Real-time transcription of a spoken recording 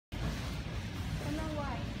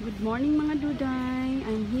Good morning mga duday.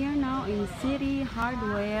 I'm here now in City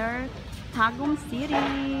Hardware, Tagum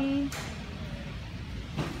City.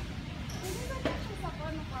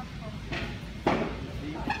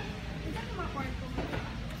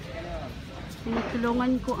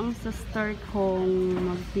 Tulungan ko ang sister kong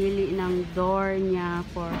magpili ng door niya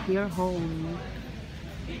for her home.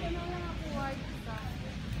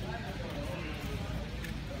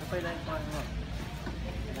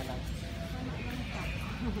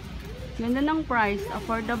 Ganda ng price,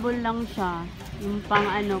 affordable lang siya. Yung pang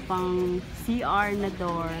pang CR na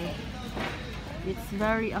door. It's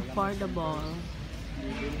very affordable.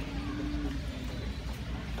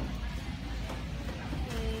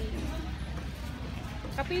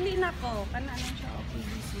 Kapili na ko, kana lang siya o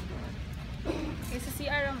PVC door. Kaysa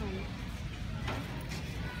CR naman.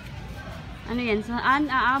 Ano yan? Saan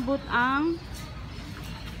aabot ang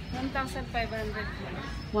 1,500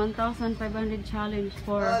 plus. 1,500 challenge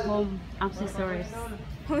for home accessories.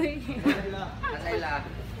 Uy.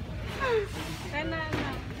 Kana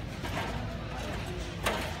na.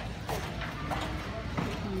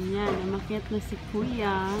 Ayan, namakyat na si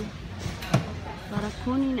Kuya para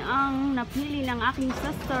kunin ang napili ng aking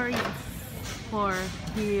sisters for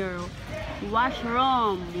here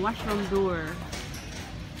washroom door.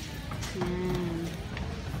 Ayan.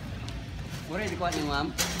 Mura di kuha ni ma'am?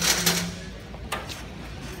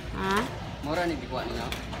 Ha? Mura ni di kuha niyo?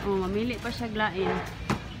 Oh, mamili pa siya glain.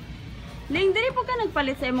 Ling, diri po ka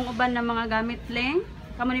nagpalit sa imong uban ng mga gamit, Ling?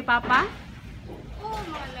 Kamo ni Papa? Oh,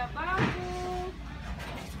 mga lababo.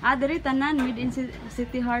 Ah, diri tanan made in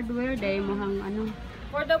City Hardware day mohang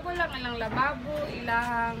Affordable lang ilang lababo,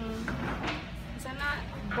 ilang sana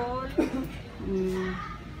bowl.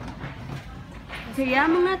 Kaya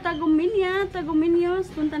mga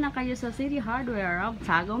taguminyos, punta na kayo sa City Hardware of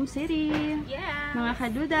Tagum City. Yeah. Mga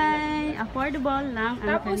kaduday, affordable lang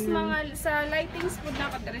ang Tapos kanilang- mga sa lightings po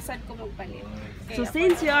na kadresad ko magpalit. So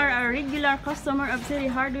since you are a regular customer of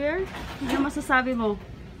City Hardware, ano masasabi mo?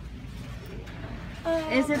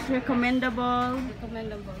 Is it recommendable?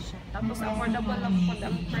 Recommendable siya. Tapos affordable lang po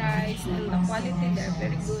ang price and the quality, they're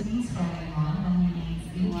very good.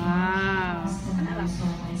 Wow. Ano lang?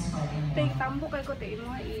 Take tambo kay ko tayo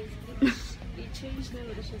mo i-change na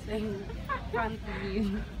nila siya sa front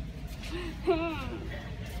view.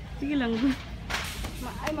 Sige lang.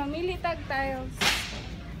 Ay, mamili tag tiles.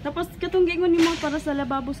 Tapos katong gingon nimo para sa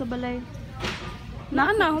lababo sa balay.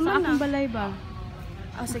 Na, Sa humana. akong balay ba?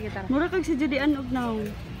 Oh, sige, tara. Mura kag si Judian og naw.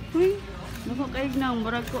 Huy. Nako kay naw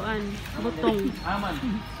murag kuan, butong. Aman.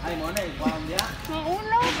 Ay mo na kuha niya.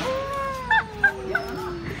 Maulaw ko!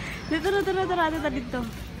 Dito dito.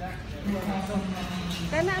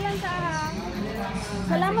 Kana lang sa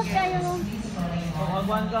salamat kayo.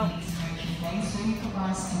 Magwan ka.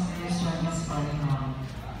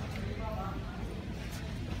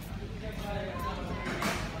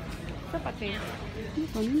 Sapat eh.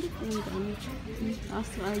 Hindi ko lang kami.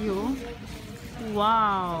 Aso ayo.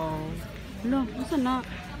 Wow. Lo, asa na?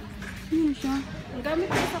 Ano siya? Ang gamit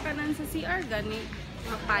ko sa kanan sa CR gani,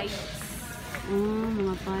 mga pipes.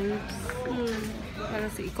 Mga pipes. Para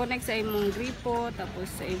sa i-connect sa imong gripo, tapos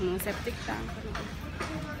sa imong septic tank.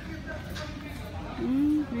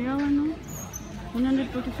 Kaya ano?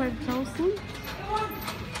 145,000?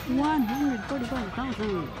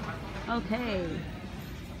 145,000. Okay.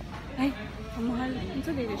 Ay, ang mahal. Ano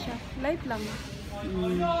sa dito siya? Light lang.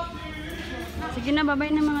 Sige na,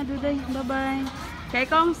 bye-bye na mga duday. Bye-bye. Kaya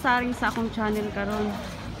ikaw ang saring sa akong channel karon.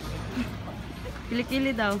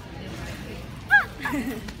 Kili-kili daw.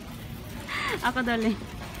 Ako dali.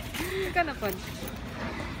 Ika na po.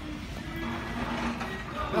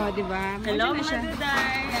 Oh, diba? Hello Medyo na mga siya.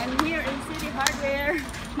 duday. I'm here in City Hardware.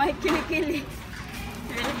 May kilikili.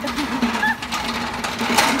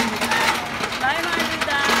 Bye mga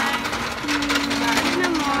duday. Ano na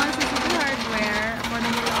mo sa City Hardware. Ako na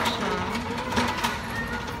mo siya.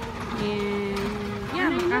 And Yeah,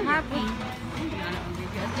 maka-happy.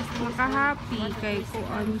 Maka-happy kay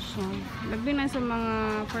kuan siya. Labi na sa mga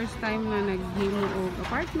first time na naghimo og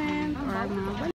apartment or mga